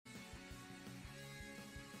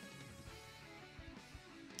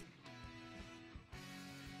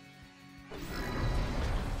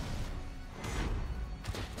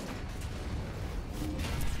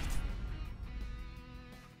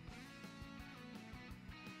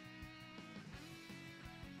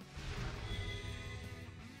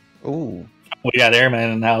Ooh, We got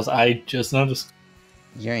airman in the house. I just noticed.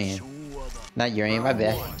 Urian. Not Urian, my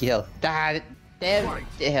bad. Gill. God damn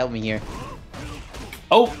it, help me here.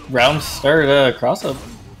 Oh, round start cross up.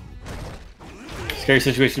 Scary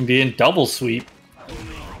situation being double sweep.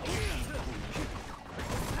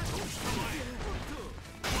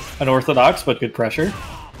 Unorthodox, but good pressure.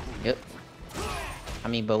 Yep. I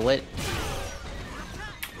mean, but what?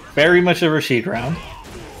 Very much a Rashid round.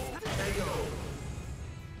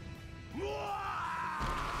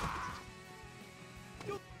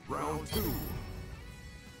 Round two.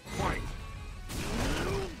 Fight.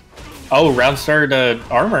 Oh, round start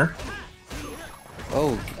armor.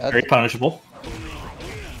 Oh, Very punishable.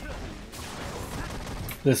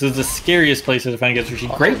 This is the scariest place to defend against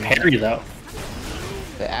Rashid. Great parry, though.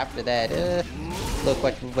 but after that, look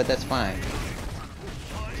questionable, but that's fine.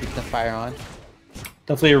 Keep the fire on.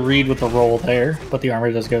 Definitely a read with the roll there, but the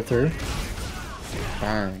armor does go through.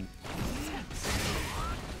 Burn.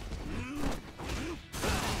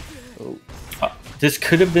 Oh, This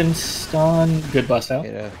could have been stun. Good bust out.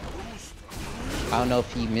 I don't know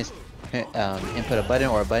if he missed input a button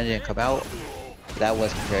or a button didn't come out. That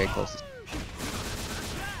was very close.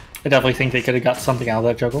 I definitely think they could have got something out of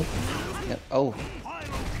that juggle. Yep. Oh.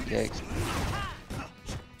 Yikes.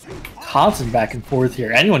 Constant back and forth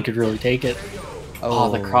here. Anyone could really take it.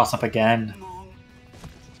 Oh, the cross up again.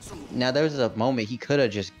 Now there was a moment he could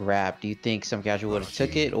have just grabbed. Do you think some casual would have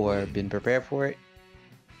took it or been prepared for it?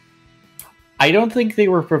 I don't think they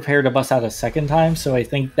were prepared to bust out a second time, so I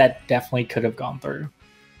think that definitely could have gone through.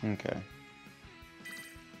 Okay.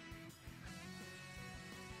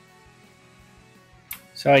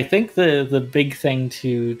 So I think the big thing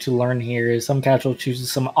to learn here is some casual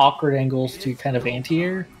chooses some awkward angles to kind of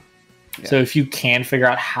anti-air. Yeah. So if you can figure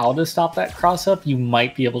out how to stop that cross up, you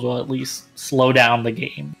might be able to at least slow down the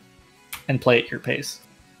game and play at your pace.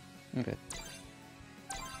 Okay.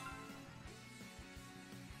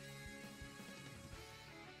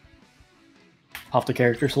 Off the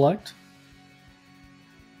character select.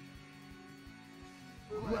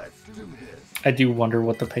 Let's do this. I do wonder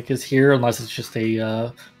what the pick is here, unless it's just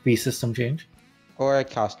a V system change. Or a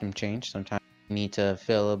costume change. Sometimes you need to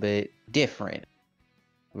feel a little bit different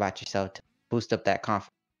about yourself to boost up that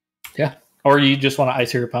confidence. Yeah. Or you just want to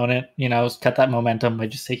ice your opponent, you know, cut that momentum by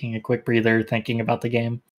just taking a quick breather, thinking about the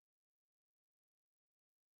game.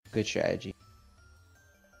 Good strategy.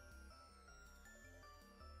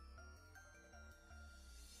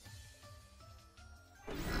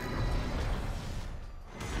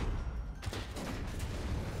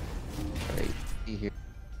 Here.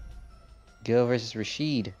 Gill versus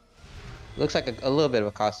Rashid. Looks like a little bit of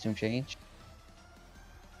a costume change.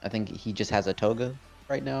 I think he just has a toga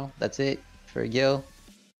right now. That's it for Gill.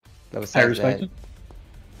 But besides I respect it.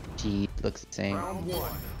 He looks the same. Round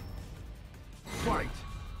one. Fight.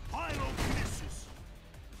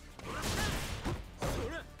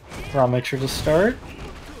 I'll make sure to start.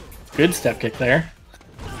 Good step kick there.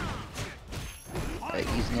 Alright,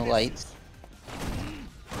 using the lights.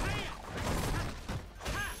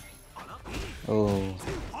 Oh,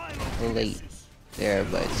 a little late there,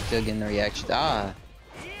 but still getting the reaction. Ah,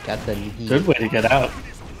 got the knee. Good way to get out.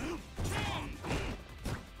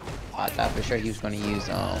 I thought for sure he was going to use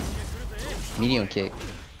medium kick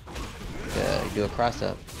to do a cross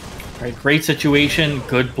up. All right, great situation,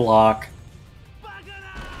 good block.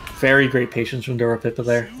 Very great patience from Doropipa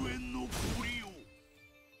there.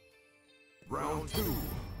 Round two.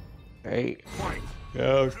 Right. Fight.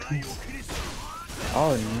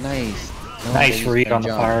 Oh, nice. No Nice read on the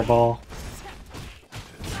fireball.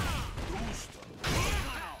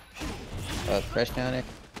 Fresh down there.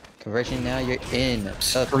 Conversion now, you're in the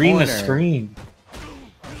Screen corner. to screen.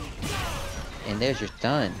 And there's your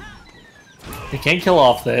stun. They can't kill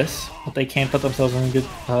off this, but they can put themselves in a good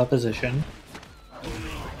position.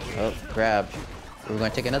 Oh, grab. Are we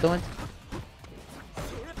going to take another one?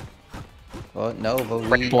 Oh, no, but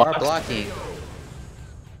we are blocking.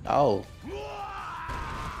 Oh.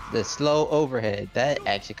 The slow overhead. That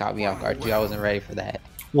actually caught me off guard too. I wasn't ready for that.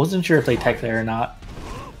 Wasn't sure if they tech there or not.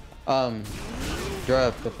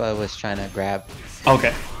 Doropipa was trying to grab.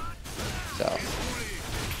 Okay. So.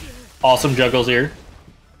 Awesome juggles here.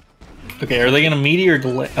 Okay, are they going to meaty or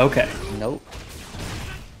delay? Okay. Nope.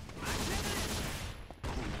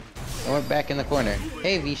 And we're back in the corner.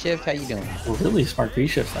 Hey, V-Shift, how you doing? Really smart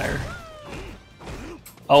V-shift there.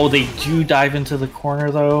 Oh, they do dive into the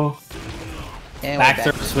corner though. And back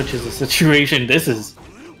throw switches the situation. This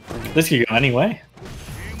could go any way.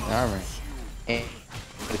 Alright. And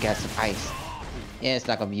we got some ice. Yeah, it's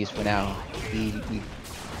not gonna be useful now. We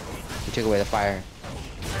took away the fire.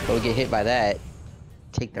 But we get hit by that.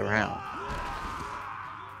 take the round.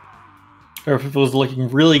 Doropipa was looking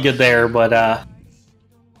really good there, but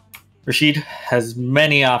Rashid has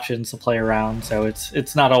many options to play around, so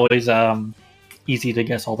it's not always easy to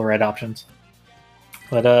guess all the right options.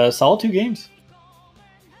 But solid 2 games.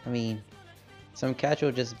 I mean, some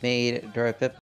casual just made Doropipa